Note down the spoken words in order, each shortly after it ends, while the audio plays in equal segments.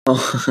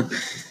Oh.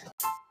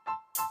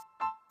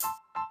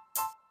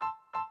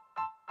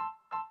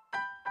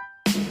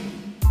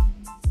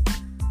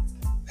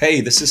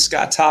 Hey, this is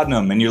Scott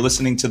Todnam, and you're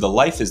listening to the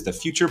Life is the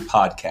Future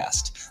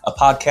podcast, a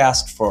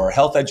podcast for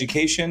health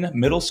education,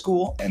 middle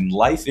school, and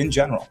life in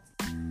general.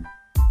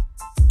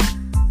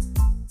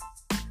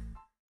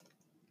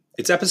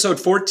 It's episode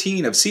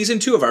 14 of season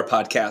 2 of our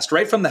podcast,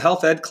 right from the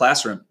health ed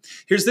classroom.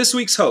 Here's this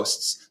week's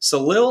hosts,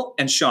 Salil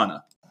and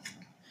Shauna.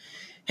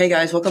 Hey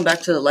guys, welcome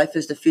back to the Life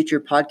is the Future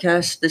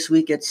podcast. This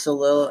week it's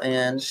Salil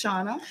and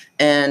Shauna.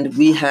 And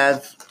we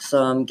have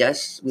some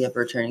guests. We have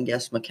returning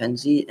guests,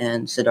 Mackenzie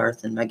and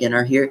Siddharth and Megan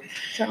are here.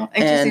 So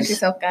introduce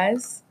yourself,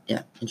 guys.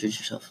 Yeah, introduce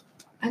yourself.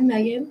 I'm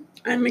Megan.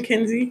 I'm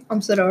Mackenzie. I'm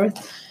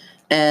Siddharth.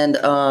 And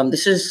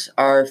this is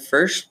our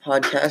first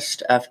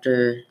podcast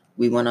after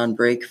we went on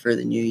break for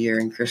the New Year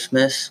and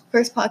Christmas.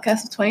 First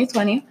podcast of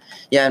 2020.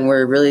 Yeah, and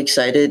we're really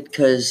excited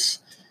because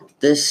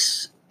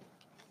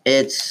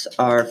it's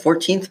our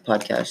 14th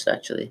podcast,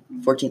 actually,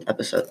 14th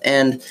episode.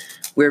 And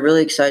we're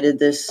really excited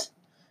this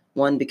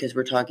one because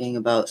we're talking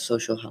about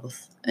social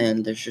health,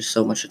 and there's just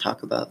so much to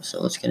talk about. So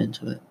let's get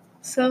into it.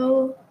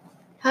 So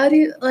how's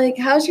your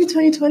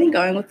 2020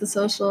 going with the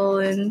social,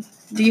 and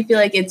do you feel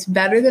like it's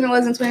better than it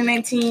was in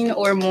 2019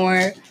 or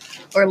more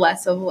or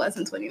less of it was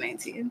in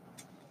 2019?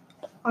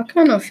 I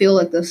kind of feel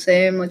like the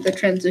same, like the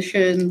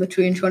transition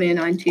between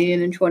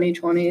 2019 and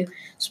 2020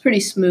 is pretty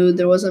smooth.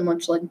 There wasn't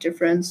much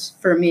difference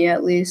for me,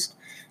 at least.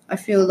 I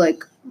feel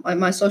like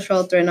my social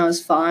health right now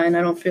is fine. I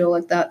don't feel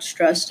like that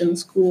stressed in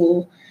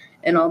school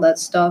and all that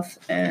stuff.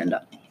 And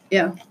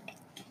yeah.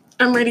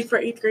 I'm ready for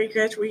 8th grade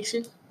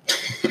graduation.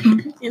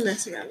 And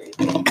that's about it.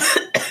 I'm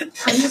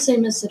the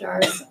same as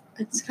Siddharth.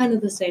 It's kind of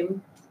the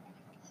same.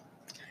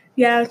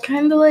 Yeah, it's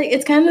kind of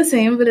the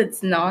same, but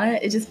it's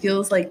not. It just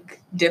feels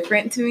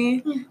different to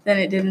me than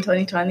it did in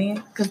 2020.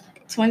 Because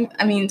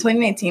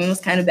 2019 was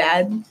kind of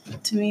bad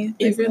to me.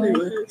 It really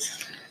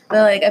was.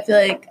 But I feel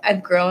like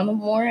I've grown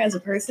more as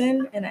a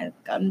person and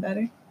I've gotten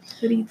better.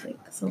 What do you think?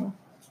 So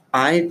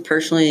I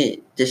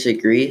personally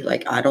disagree.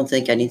 I don't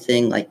think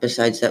anything,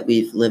 besides that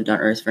we've lived on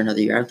Earth for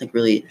another year, I don't think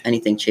really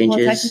anything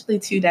changes. Well, technically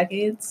 2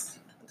 decades.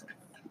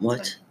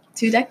 What?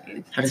 2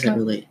 decades. How does that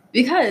relate?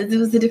 Because it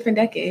was a different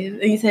decade.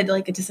 And you said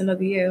just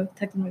another year.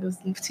 Technically it was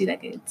 2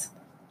 decades.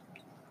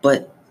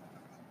 But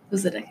it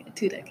was a decade,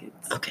 2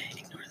 decades. Okay,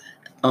 ignore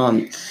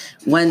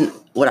that.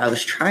 What I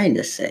was trying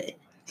to say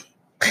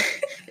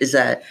is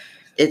that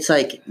it's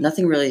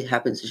nothing really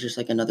happens. It's just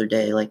another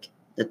day.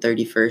 The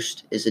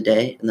 31st is a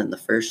day, and then the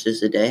 1st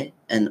is a day,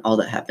 and all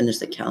that happened is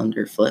the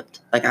calendar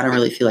flipped. I don't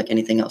really feel like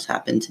anything else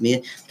happened to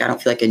me. I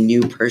don't feel like a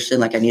new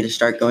person. I need to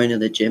start going to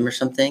the gym or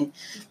something.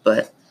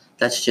 But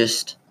that's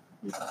just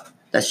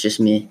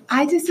me.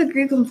 I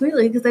disagree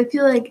completely because I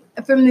feel like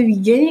from the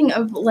beginning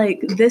of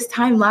this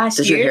time last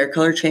year. Does your hair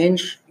color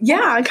change?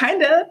 Yeah,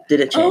 kind of.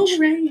 Did it change? Oh,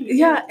 right.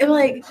 Yeah,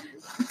 and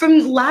from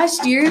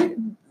last year,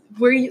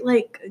 where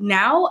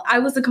now I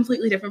was a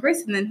completely different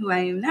person than who I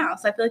am now.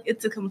 So I feel like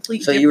it's a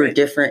complete. So you were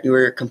different. You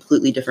were a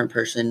completely different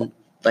person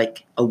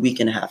a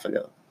week and a half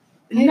ago,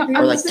 or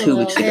 2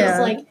 weeks ago.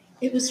 Yeah.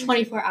 It was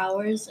 24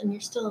 hours, and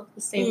you're still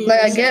the same.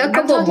 I get a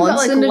couple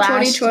months into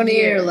 2020,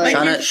 year. or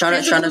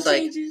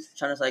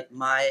Shauna's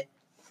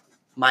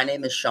my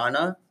name is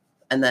Shauna,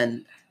 and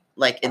then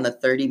in the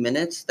 30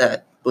 minutes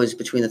that was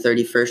between the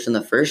 31st and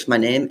the 1st, my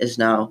name is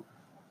now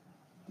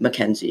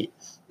Mackenzie.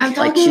 I'm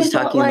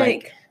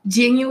talking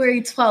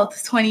January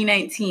 12th,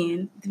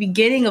 2019, the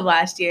beginning of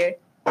last year.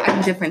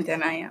 I'm different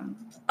than I am.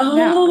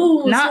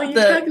 Oh, not so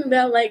you're talking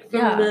about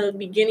from the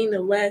beginning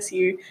of last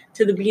year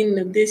to the beginning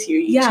of this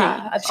year.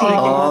 I've changed.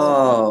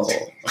 Oh.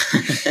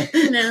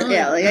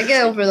 Yeah, I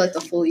get over the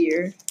full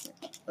year.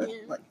 But,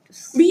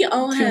 we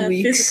all 2 have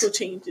weeks. physical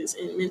changes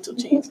and mental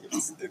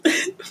changes.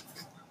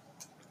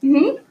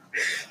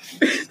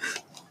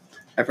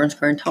 Everyone's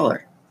growing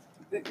taller.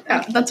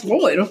 That's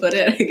one way to put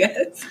it, I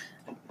guess.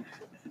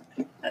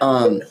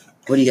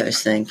 What do you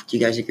guys think? Do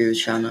you guys agree with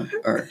Shauna?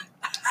 Or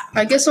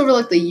I guess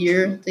over the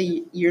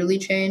yearly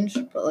change,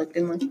 but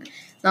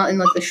not in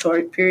the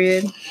short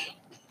period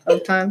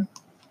of time.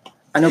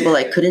 I know,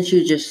 but couldn't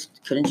you just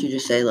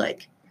say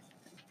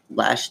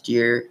last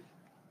year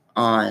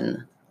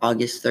on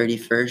August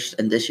 31st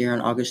and this year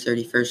on August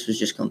 31st was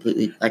just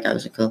completely I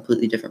was a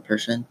completely different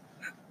person?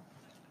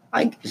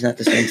 Isn't that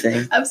the same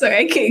thing? I'm sorry,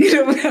 I can't get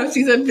over how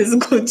she said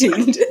physical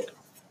changes.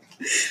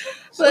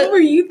 What were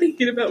you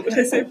thinking about when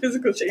I said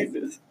physical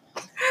changes?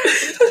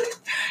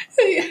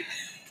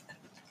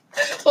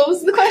 What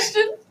was the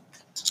question?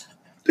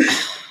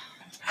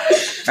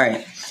 All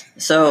right.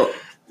 So,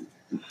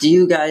 do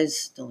you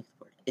guys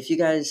if you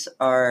guys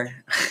are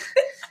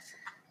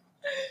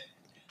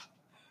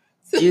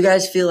do you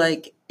guys feel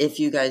if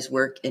you guys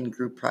work in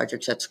group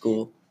projects at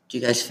school, do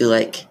you guys feel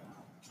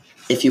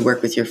if you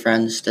work with your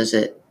friends, does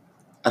it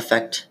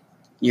affect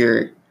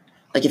your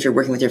if you're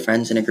working with your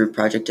friends in a group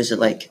project, does it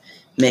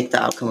make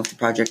the outcome of the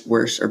project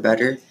worse or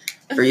better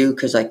for you?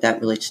 Because that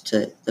relates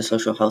to the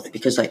social health.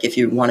 Because if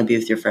you want to be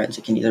with your friends,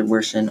 it can either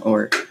worsen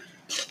or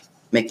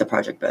make the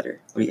project better?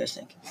 What do you guys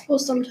think? Well,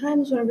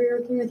 sometimes whenever you're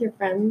working with your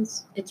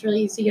friends, it's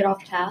really easy to get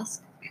off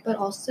task. But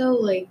also,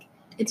 like,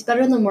 it's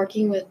better than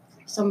working with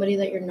somebody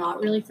that you're not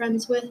really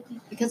friends with,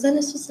 because then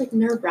it's just like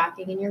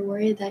nerve-wracking and you're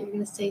worried that you're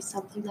going to say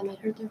something that might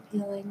hurt their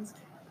feelings.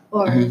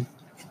 Or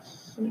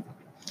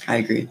I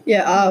agree.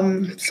 Yeah.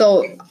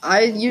 So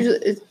I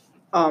usually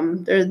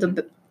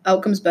the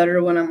outcome's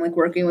better when I'm like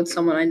working with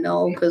someone I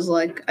know, because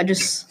like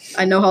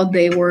I know how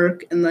they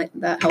work, and like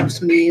that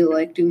helps me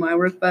like do my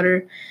work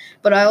better.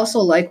 But I also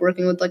like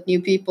working with like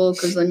new people,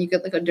 because then you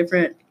get like a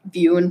different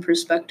view and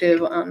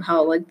perspective on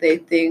how like they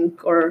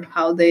think, or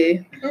how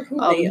they Or who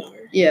they are.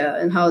 yeah,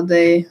 and how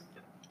they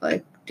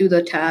like do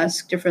the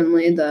task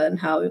differently than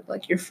how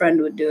like your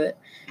friend would do it.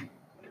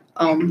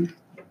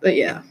 But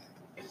yeah.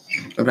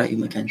 What about you,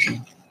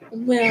 Mackenzie?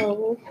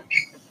 Well,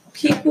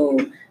 people,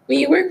 when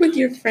you work with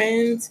your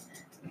friends,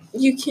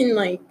 you can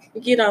like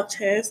get off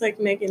task, like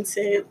Megan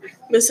said,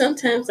 but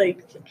sometimes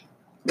like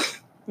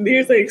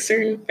there's like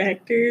certain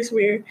factors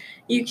where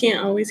you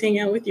can't always hang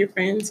out with your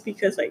friends,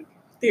 because like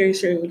there are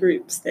certain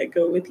groups that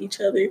go with each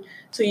other,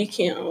 so you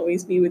can't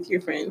always be with your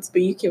friends,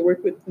 but you can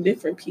work with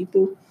different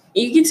people.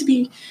 You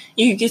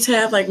get to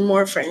have like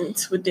more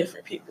friends with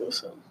different people.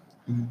 So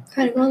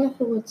kind of going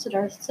off of what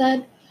Siddharth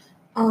said,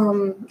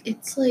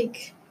 it's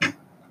like, I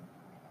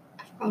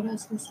forgot what I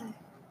was going to say.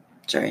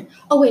 Sorry.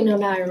 Oh, wait, no,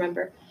 now I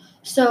remember.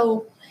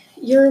 So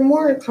you're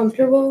more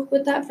comfortable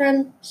with that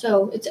friend,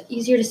 so it's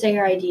easier to say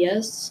your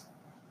ideas.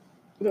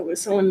 but with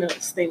someone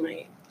else, they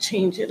might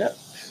change it up.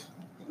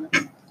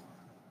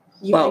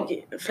 You Well, might get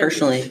offended.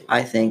 personally,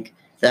 I think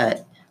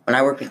that when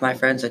I work with my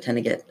friends, I tend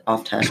to get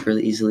off task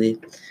really easily.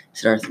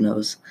 Siddharth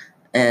knows.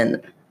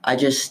 And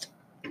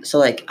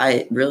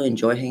I really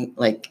enjoy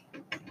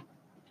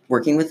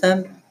working with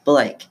them, but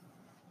like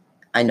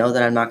I know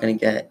that I'm not going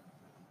to get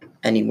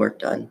any work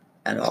done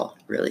at all,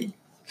 really.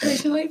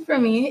 Personally, for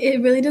me,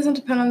 it really doesn't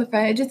depend on the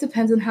friend. It just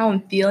depends on how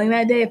I'm feeling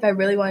that day, if I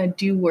really want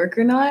to do work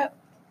or not.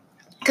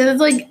 Because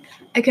it's like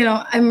I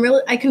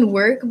can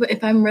work, but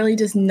if I'm really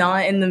just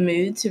not in the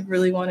mood to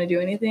really want to do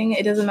anything,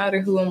 it doesn't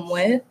matter who I'm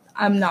with.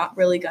 I'm not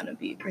really gonna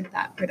be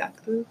that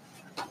productive.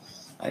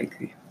 I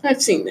agree.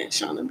 I've seen that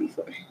Shauna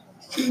before.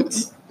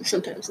 She's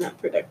sometimes not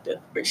productive,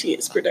 or she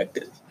is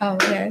productive. Oh,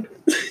 okay.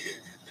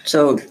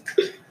 So,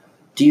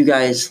 do you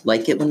guys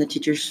like it when the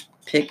teachers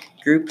pick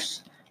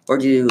groups? Or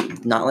do you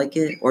not like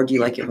it? Or do you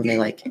like it when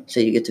they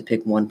say you get to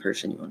pick one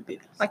person you want to be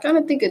with? I kind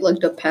of think it like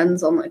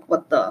depends on like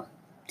what the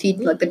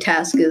the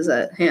task is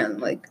at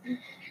hand. Like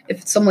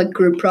if it's some like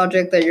group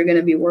project that you're going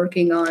to be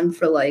working on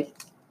for like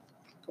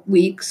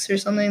weeks or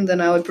something, then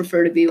I would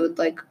prefer to be with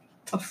like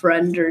a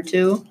friend or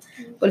two.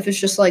 But if it's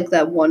just like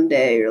that one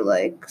day, or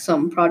like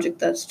some project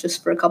that's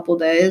just for a couple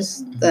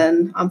days,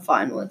 then I'm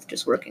fine with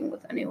just working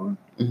with anyone.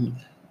 Mm-hmm.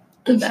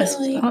 I That's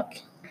feel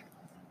like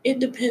it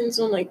depends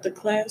on like the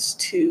class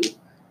too,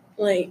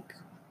 like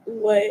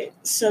what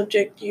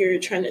subject you're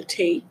trying to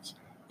take,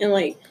 and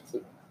like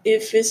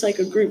if it's like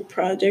a group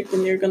project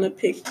and they're gonna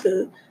pick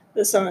the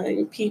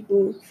assigned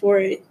people for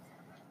it,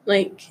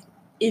 like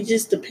it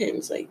just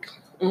depends like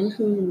on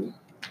who.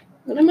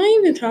 What am I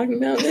even talking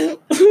about now?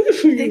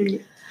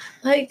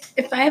 Like,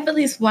 if I have at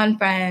least one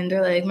friend,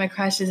 or like my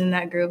crush is in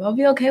that group, I'll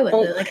be okay with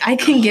it. Like, I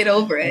can get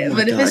over it. Oh my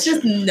but if it's gosh.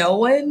 just no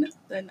one,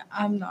 then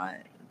I'm not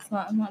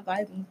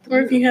vibing.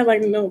 Or if you have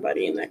like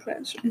nobody in that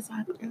classroom.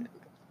 Exactly.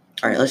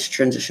 All right, let's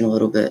transition a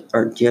little bit.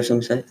 Or do you have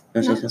something to say?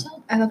 You want to say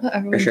something? I love how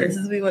everyone For sure.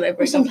 kisses me when I Or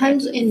break up.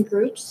 sometimes in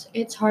groups,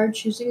 it's hard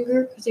choosing a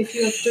group, because if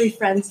you have 3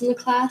 friends in the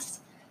class,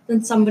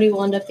 then somebody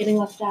will end up getting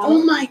left out.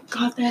 Oh my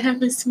god, that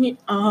happens to me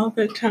all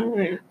the time.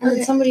 And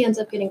then somebody ends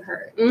up getting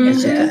hurt.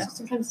 Mhm. Yeah.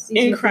 Sometimes it's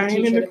easier And for the crying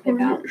in teacher the to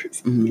pick out.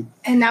 corners. Mm-hmm.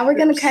 And now we're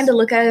going to kind of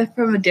look at it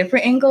from a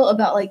different angle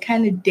about like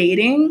kind of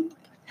dating.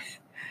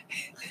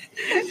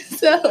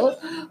 So,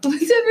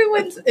 what's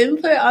everyone's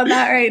input on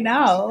that right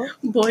now?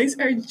 Boys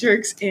are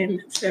jerks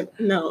in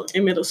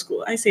middle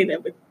school. I say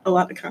that with a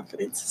lot of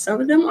confidence. Some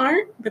of them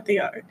aren't, but they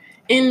are.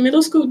 In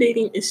middle school,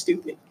 dating is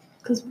stupid.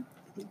 Because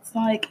it's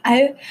like,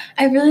 I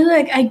really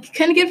I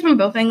kind of get it from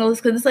both angles,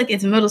 because it's like,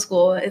 it's middle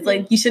school. It's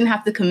like, you shouldn't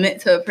have to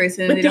commit to a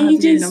person. But They then don't you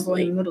have to be just, number one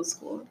in like- middle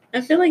school.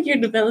 I feel like you're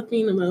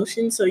developing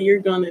emotions, so you're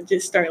gonna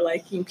just start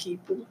liking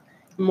people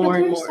more But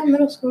and there's more. some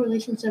middle school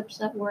relationships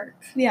that work.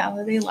 Yeah,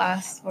 well, they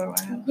last for a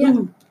while.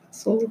 Yeah.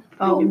 So, do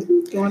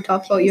you want to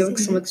talk about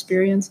some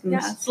experience? In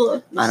Yeah, this?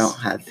 so, I don't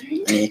have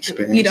any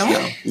experience. You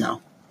don't?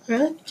 No.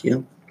 really? Do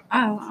you?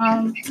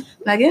 Oh,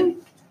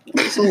 Megan?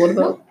 So what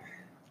about?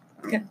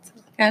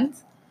 Kent?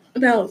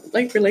 About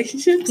like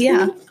relationships?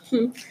 Yeah.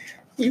 You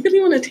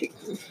really want to take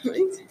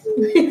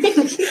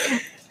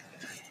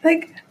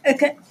Like,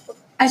 okay.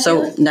 I feel So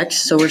like-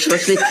 next, so we're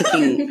supposed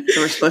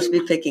to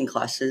be picking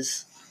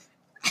classes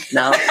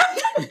now,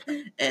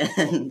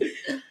 and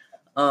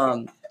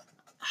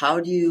how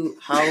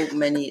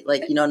many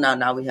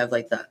now we have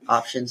like the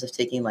options of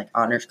taking like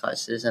honors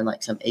classes and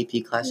like some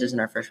AP classes in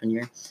our freshman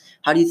year.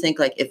 How do you think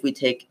like if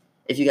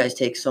you guys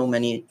take so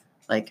many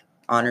like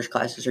honors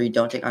classes, or you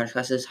don't take honors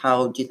classes,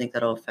 how do you think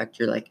that'll affect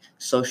your like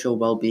social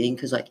well-being?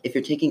 Because like if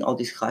you're taking all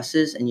these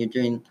classes and you're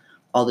doing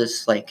all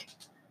this like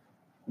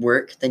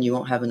work, then you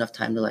won't have enough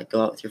time to like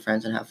go out with your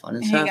friends and have fun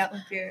and hang stuff. out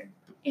with your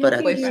And But if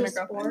at you the- do a boyfriend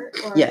or sport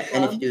or Yeah, a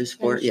and if you club, do a then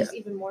sport, it's yeah. just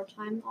even more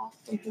time off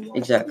from homework.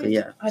 Exactly,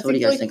 yeah. I So what do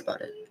you think, guys like, think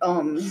about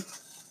it?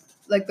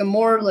 Like the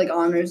more like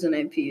honors and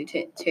AP you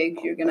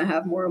take, you're gonna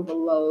have more of a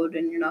load,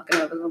 and you're not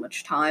gonna have as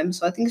much time.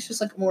 So I think it's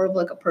just like more of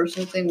like a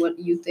personal thing. What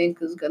you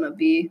think is gonna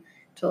be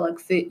to like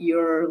fit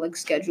your like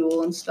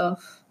schedule and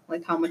stuff.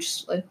 Like how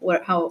much like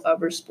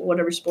whatever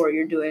sport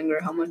you're doing, or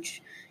how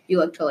much you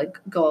like to like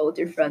go out with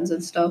your friends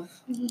and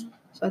stuff. Mhm.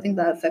 So I think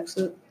that affects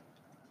it.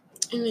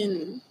 And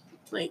then,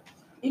 like,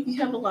 if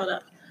you have a lot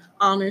of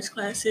honors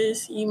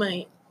classes, you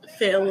might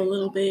fail a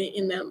little bit,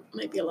 and that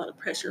might be a lot of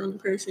pressure on the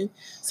person.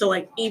 So,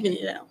 like, even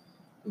it out.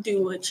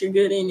 Do what you're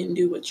good in and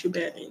do what you're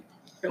bad in.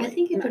 I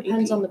think it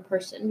depends on the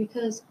person,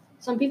 because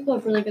some people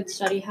have really good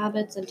study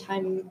habits and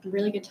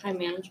really good time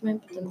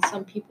management, but then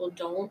some people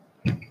don't.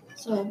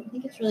 So I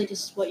think it's really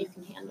just what you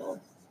can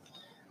handle.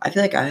 I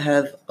feel like I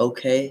have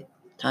okay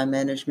time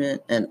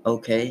management and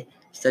okay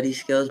study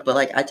skills, but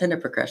like I tend to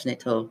procrastinate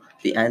till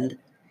the end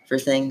for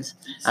things.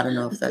 I don't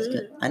know if that's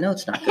good. I know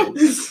it's not good.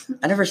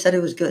 I never said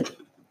it was good.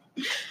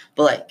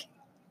 But like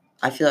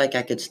I feel like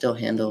I could still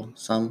handle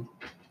some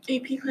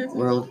AP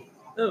classes.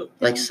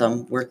 like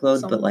some workload,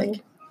 Some but like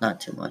load. not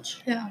too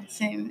much. Yeah,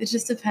 same. It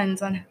just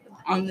depends on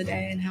the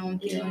day and how I'm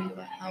feeling,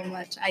 about how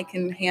much I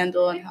can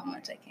handle and how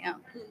much I can't.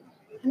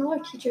 I know our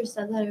teachers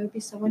said that it would be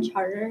so much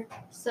harder.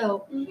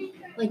 So,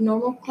 like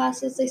normal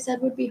classes, they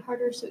said would be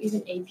harder. So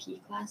even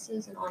AP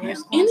classes and honors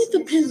And classes. it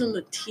depends on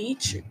the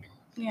teacher.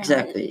 Yeah.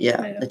 Exactly.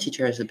 Yeah. Right. The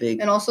teacher has a big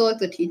And also like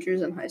the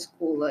teachers in high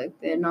school, like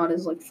they're not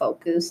as like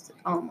focused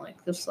on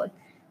like just like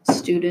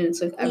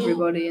students, like Yeah.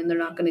 everybody, and they're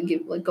not gonna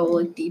go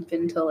like deep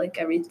into like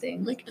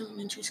everything. Like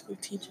elementary school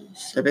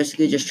teachers. they're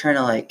basically just trying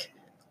to like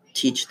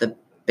teach the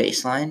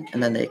baseline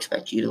and then they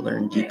expect you to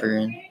learn deeper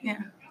and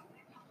Yeah.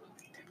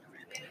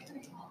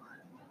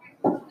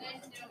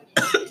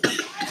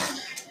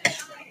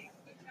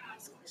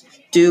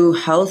 Do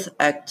health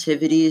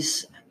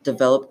activities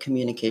develop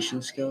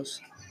communication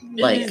skills?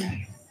 Like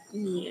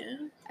Yeah.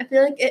 I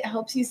feel like it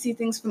helps you see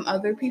things from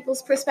other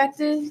people's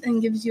perspectives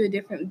and gives you a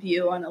different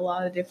view on a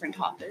lot of different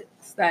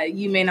topics that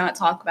you may not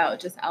talk about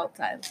just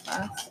outside of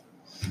class.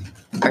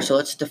 all right, so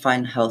let's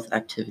define health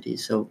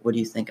activities. So what do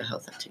you think a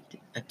health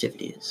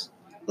activity is?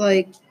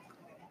 Like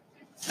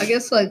I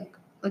guess like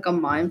a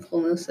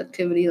mindfulness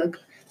activity,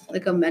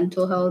 like a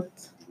mental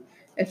health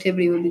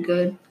activity would be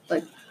good.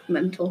 Like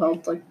mental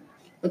health, like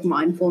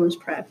mindfulness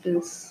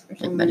practice or Like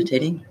something.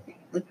 meditating?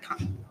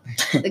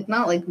 Like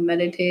not like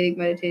meditating,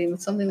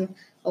 but something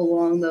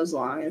along those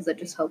lines that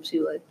just helps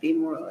you like be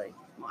more like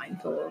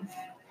mindful of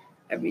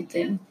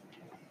everything.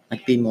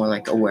 Like be more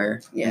like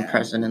aware and Yeah.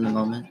 present in the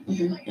moment.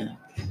 Mhm. Yeah.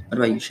 What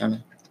about you,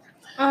 Shauna?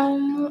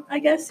 I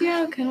guess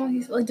yeah, kind of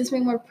he's like just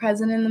being more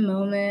present in the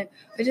moment.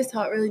 I just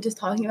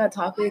talking about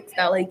topics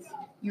that like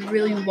you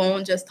really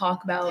won't just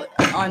talk about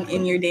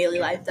in your daily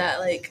life, that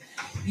like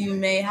you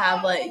may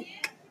have like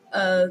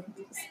a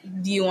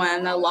view on,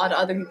 and a lot of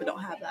other people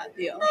don't have that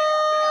view.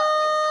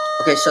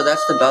 Okay, so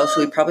that's the bell. So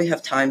we probably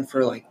have time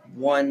for like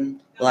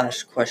one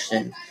last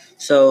question.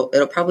 So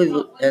it'll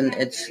probably, and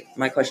it's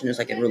my question is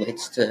like it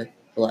relates to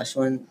the last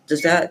one.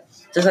 Does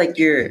like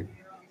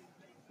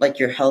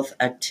your health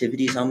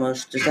activities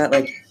almost, does that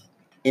like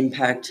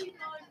impact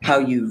how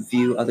you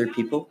view other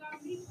people?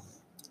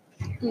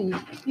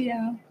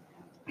 Yeah.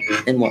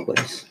 In what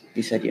ways?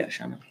 You said yeah,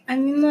 Shauna. I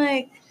mean,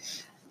 like,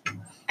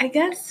 I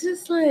guess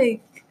just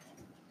like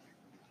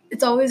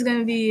it's always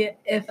gonna be,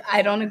 if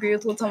I don't agree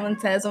with what someone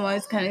says, I'm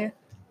always kind of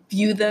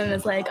view them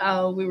as like,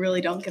 oh, we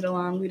really don't get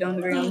along, we don't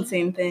agree on the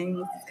same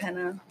things. It's kind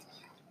of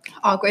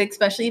awkward,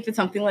 especially if it's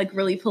something like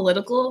really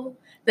political.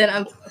 Then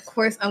I'm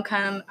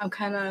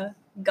kind of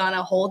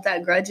gonna hold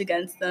that grudge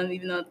against them,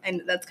 even though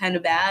that's kind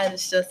of bad.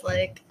 It's just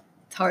like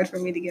it's hard for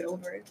me to get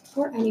over it.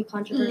 Or any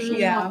controversial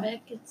Yeah.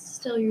 topic, it's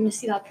still you're gonna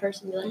see that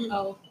person and be like,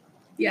 oh,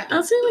 Yeah.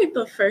 I'll say like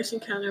the first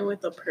encounter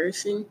with a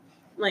person,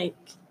 like,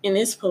 and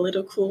it's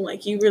political,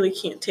 like you really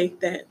can't take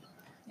that.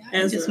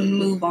 And just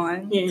move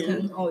on. Yeah.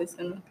 It's always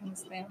gonna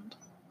stand.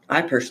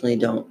 I personally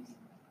don't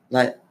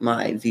let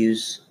my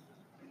views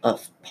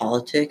of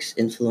politics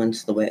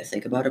influence the way I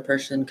think about a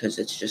person, because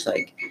it's just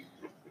like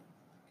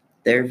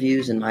their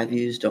views and my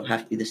views don't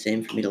have to be the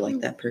same for me to like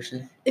that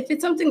person. If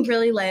it's something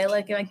really light,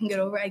 like if I can get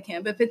over it, I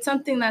can. But if it's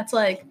something that's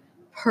like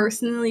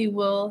personally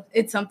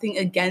it's something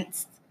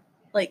against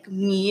like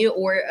me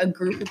or a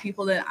group of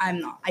people that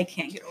I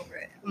can't get over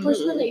it.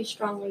 person that you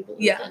strongly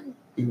believe Yeah.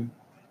 in.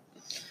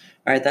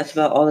 All right, that's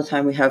about all the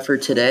time we have for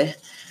today.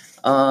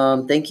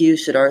 Thank you,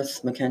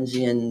 Siddharth,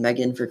 Mackenzie, and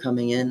Megan for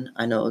coming in.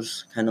 I know it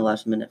was kind of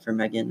last minute for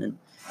Megan and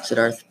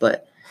Siddharth,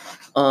 but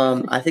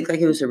I think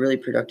like it was a really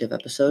productive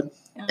episode.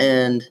 Yeah.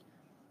 And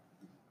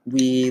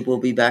we will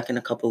be back in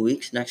a couple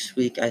weeks. Next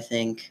week, I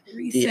think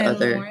Reese and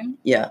Lauren.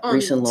 On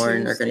Reese and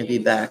Lauren are going to be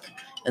Tuesday. back,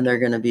 and they're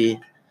going to be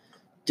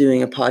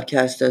doing a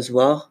podcast as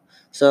well.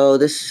 So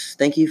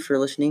thank you for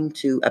listening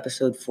to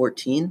episode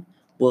 14.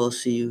 We'll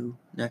see you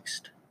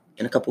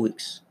in a couple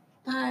weeks.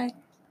 Bye.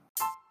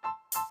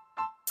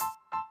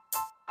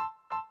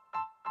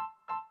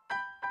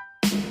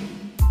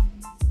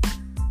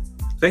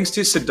 Thanks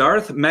to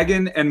Siddharth,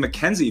 Megan, and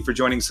Mackenzie for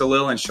joining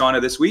Salil and Shauna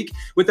this week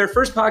with their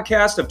first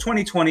podcast of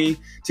 2020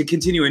 to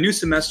continue a new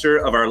semester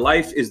of our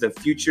Life is the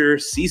Future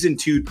Season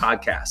 2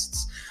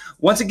 podcasts.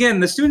 Once again,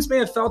 the students may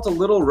have felt a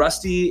little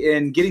rusty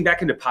in getting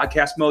back into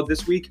podcast mode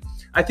this week.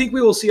 I think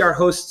we will see our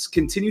hosts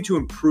continue to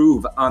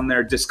improve on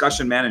their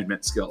discussion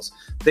management skills.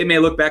 They may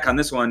look back on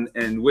this one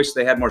and wish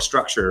they had more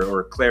structure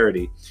or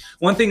clarity.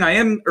 One thing I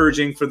am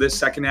urging for this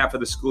second half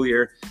of the school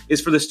year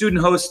is for the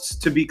student hosts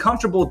to be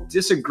comfortable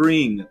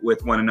disagreeing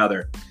with one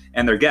another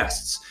and their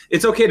guests.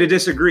 It's okay to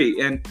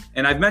disagree.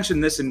 And I've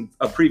mentioned this in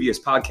a previous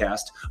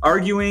podcast.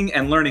 Arguing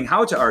and learning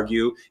how to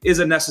argue is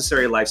a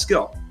necessary life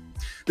skill.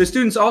 The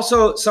students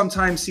also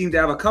sometimes seem to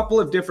have a couple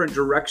of different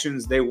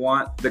directions they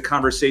want the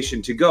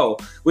conversation to go.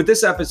 With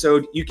this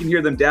episode, you can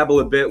hear them dabble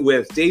a bit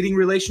with dating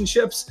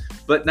relationships,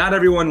 but not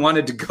everyone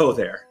wanted to go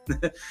there.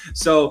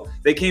 So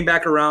they came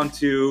back around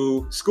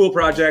to school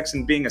projects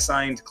and being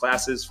assigned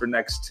classes for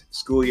next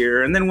school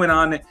year, and then went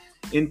on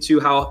into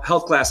how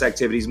health class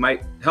activities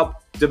might help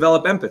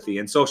develop empathy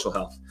and social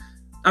health.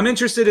 I'm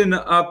interested in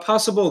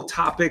possible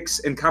topics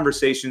and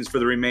conversations for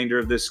the remainder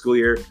of this school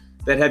year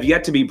that have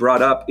yet to be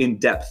brought up in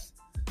depth.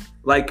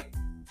 Like,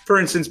 for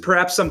instance,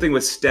 perhaps something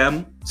with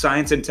STEM,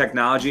 science and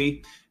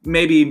technology,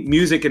 maybe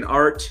music and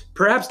art,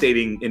 perhaps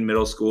dating in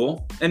middle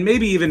school, and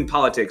maybe even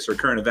politics or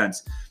current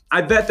events.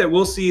 I bet that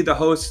we'll see the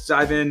hosts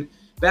dive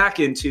back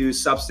into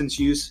substance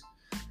use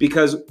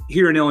because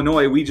here in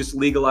Illinois, we just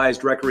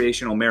legalized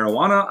recreational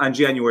marijuana on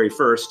January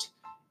 1st.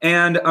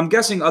 And I'm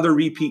guessing other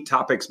repeat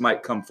topics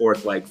might come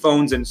forth like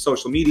phones and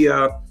social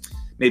media,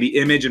 maybe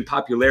image and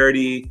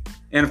popularity,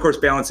 and of course,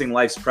 balancing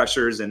life's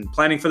pressures and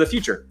planning for the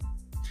future.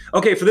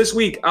 Okay, for this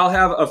week, I'll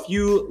have a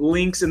few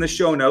links in the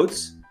show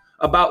notes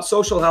about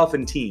social health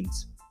and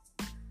teens.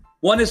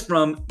 One is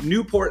from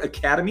Newport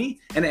Academy,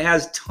 and it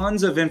has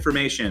tons of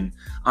information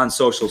on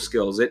social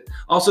skills. It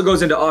also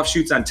goes into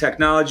offshoots on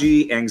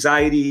technology,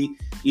 anxiety,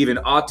 even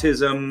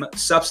autism,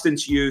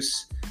 substance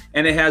use,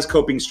 and it has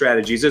coping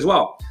strategies as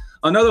well.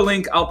 Another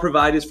link I'll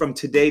provide is from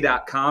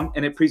today.com,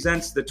 and it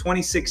presents the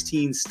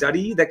 2016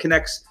 study that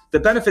connects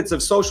the benefits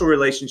of social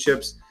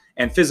relationships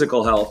and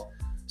physical health,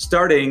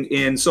 starting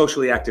in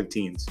socially active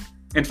teens.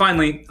 And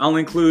finally, I'll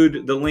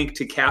include the link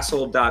to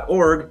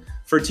CASEL.org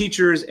for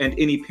teachers and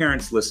any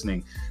parents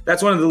listening.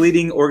 That's one of the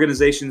leading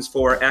organizations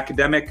for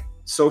academic,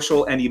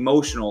 social, and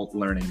emotional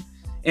learning.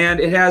 And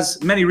it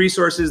has many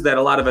resources that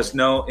a lot of us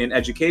know in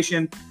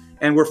education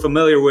and we're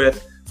familiar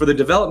with for the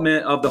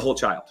development of the whole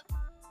child.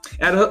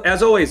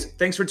 As always,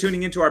 thanks for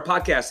tuning into our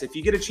podcast. If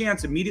you get a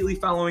chance immediately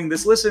following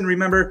this listen,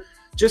 remember,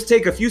 just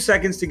take a few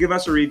seconds to give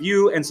us a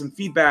review and some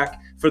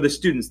feedback for the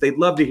students. They'd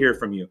love to hear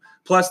from you.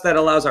 Plus, that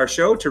allows our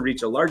show to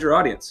reach a larger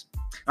audience.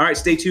 All right,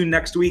 stay tuned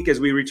next week as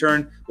we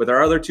return with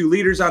our other two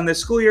leaders on this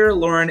school year,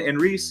 Lauren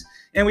and Reese,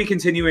 and we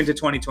continue into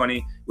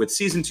 2020 with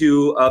Season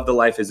 2 of the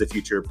Life is the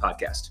Future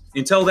podcast.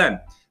 Until then,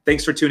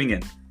 thanks for tuning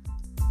in.